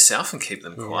them to yourself and keep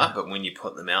them quiet. But when you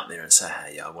put them out there and say,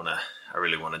 "Hey, I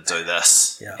really want to do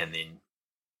this," and then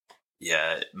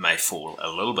it may fall a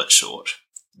little bit short.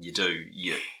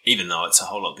 Even though it's a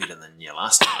whole lot better than your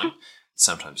last time,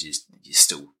 sometimes you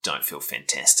still don't feel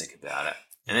fantastic about it,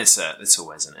 and it's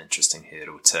always an interesting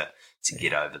hurdle to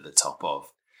get over the top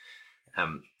of.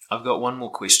 I've got one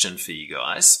more question for you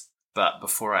guys, but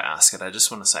before I ask it, I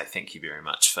just want to say thank you very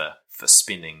much for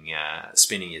spending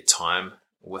your time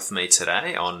with me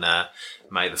today on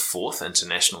May the 4th,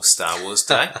 International Star Wars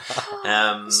Day.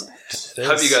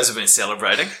 Hope you guys have been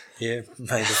celebrating. Yeah,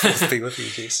 May the 4th be with you,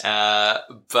 Jess.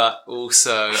 But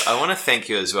also, I want to thank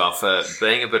you as well for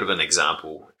being a bit of an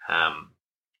example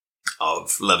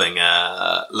of living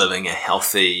a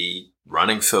healthy,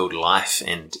 running-filled life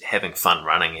and having fun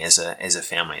running as a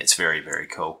family. It's very, very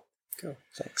cool. Cool,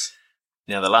 thanks.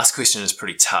 Now, the last question is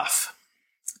pretty tough.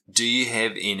 Do you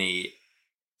have any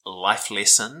life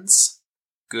lessons,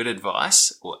 good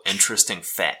advice, or interesting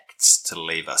facts to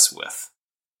leave us with?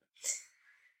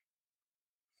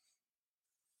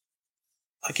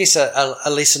 I guess a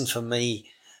lesson for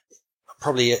me,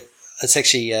 probably it's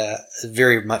actually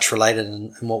very much related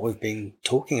in what we've been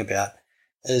talking about,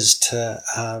 is to,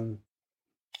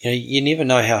 you never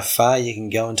know how far you can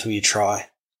go until you try.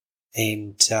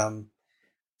 And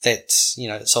that's,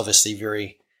 it's obviously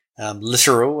very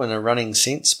literal in a running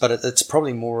sense, but it's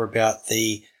probably more about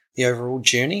the overall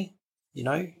journey,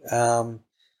 and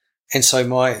so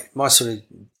my sort of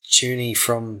journey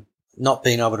from not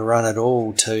being able to run at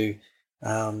all to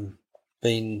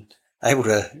being able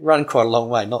to run quite a long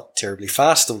way, not terribly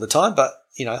fast all the time, but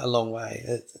a long way.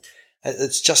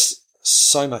 It's just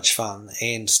so much fun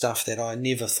and stuff that I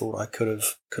never thought I could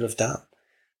have done.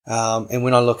 And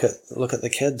when I look at the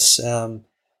kids,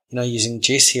 using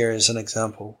Jess here as an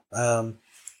example, who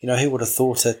would have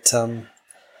thought that,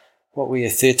 what were you,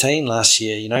 13 last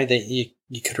year, that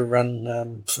you could have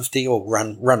run 50 or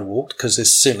walked, because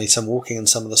there's certainly some walking in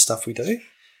some of the stuff we do.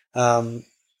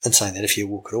 And saying that if you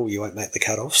walk at all, you won't make the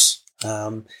cut-offs.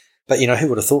 But, who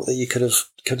would have thought that you could have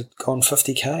gone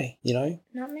 50K,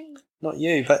 Not me. Not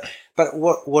you. But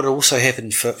what also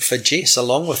happened for Jess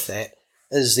along with that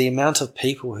is the amount of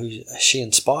people who she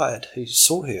inspired, who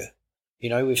saw her.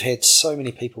 We've had so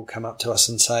many people come up to us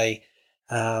and say,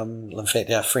 in fact,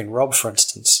 our friend Rob, for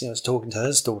instance, was talking to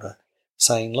his daughter,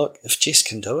 saying, "Look, if Jess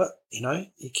can do it,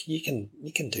 you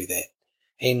can do that."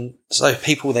 And so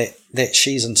people that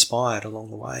she's inspired along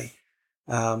the way.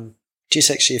 Jess,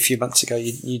 actually, a few months ago,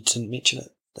 you didn't mention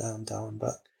it, Darwin,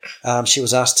 but she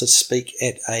was asked to speak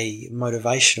at a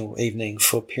motivational evening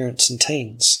for parents and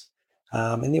teens,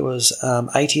 and there was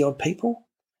 80 odd people.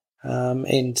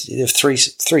 And there were three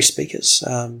speakers,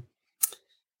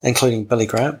 including Billy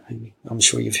Graham, who I'm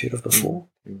sure you've heard of before,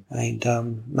 and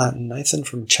Martin Nathan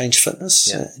from Change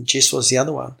Fitness. And Jess was the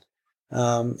other one,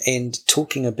 and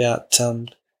talking about her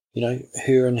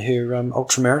and her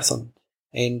ultra marathon,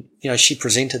 and she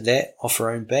presented that off her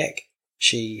own back.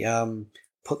 She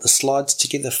put the slides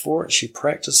together for it. She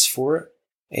practiced for it,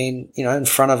 and in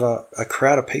front of a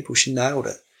crowd of people, she nailed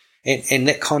it. And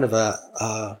that kind of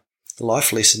a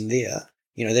life lesson there,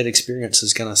 that experience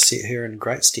is going to set her in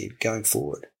great stead going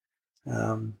forward.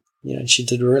 She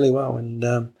did really well, and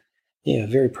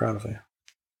very proud of her.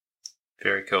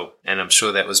 Very cool. And I'm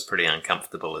sure that was pretty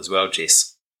uncomfortable as well,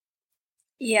 Jess.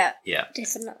 Yeah. Yeah.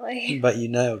 Definitely. But you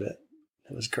nailed it.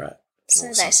 It was great. So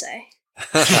awesome. They say.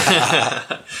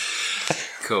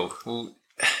 Cool. Well,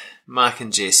 Mark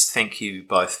and Jess, thank you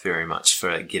both very much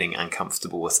for getting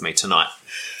uncomfortable with me tonight.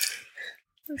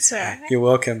 That's all right. You're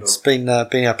welcome. Cool. It's been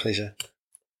our pleasure.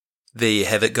 There you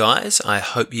have it, guys. I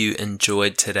hope you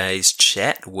enjoyed today's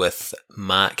chat with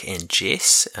Mark and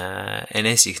Jess. And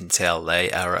as you can tell,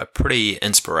 they are a pretty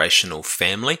inspirational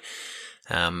family.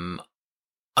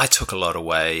 I took a lot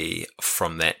away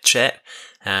from that chat,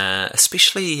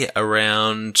 especially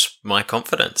around my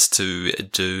confidence to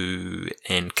do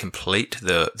and complete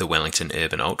the Wellington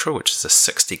Urban Ultra, which is a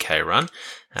 60k run.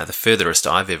 The furthest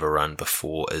I've ever run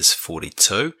before is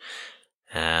 42.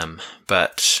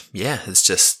 But yeah, it's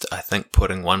just, I think,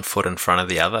 putting one foot in front of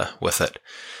the other with it.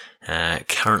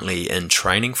 Currently in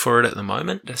training for it at the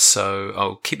moment, so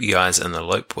I'll keep you guys in the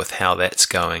loop with how that's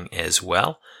going as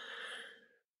well.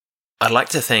 I'd like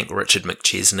to thank Richard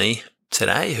McChesney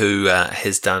today, who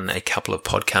has done a couple of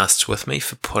podcasts with me,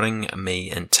 for putting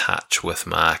me in touch with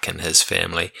Mark and his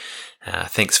family.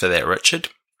 Thanks for that, Richard.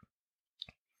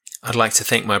 I'd like to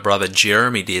thank my brother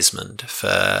Jeremy Desmond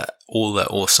for all the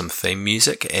awesome theme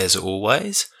music, as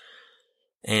always.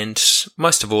 And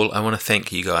most of all, I want to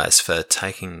thank you guys for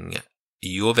taking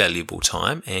your valuable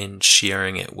time and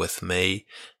sharing it with me,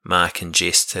 Mark and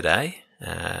Jess today.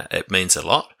 It means a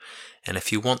lot. And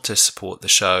if you want to support the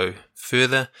show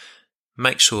further,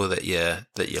 make sure that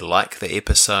you like the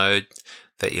episode,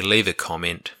 that you leave a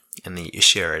comment, and that you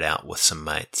share it out with some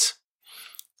mates.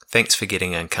 Thanks for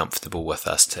getting uncomfortable with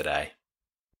us today.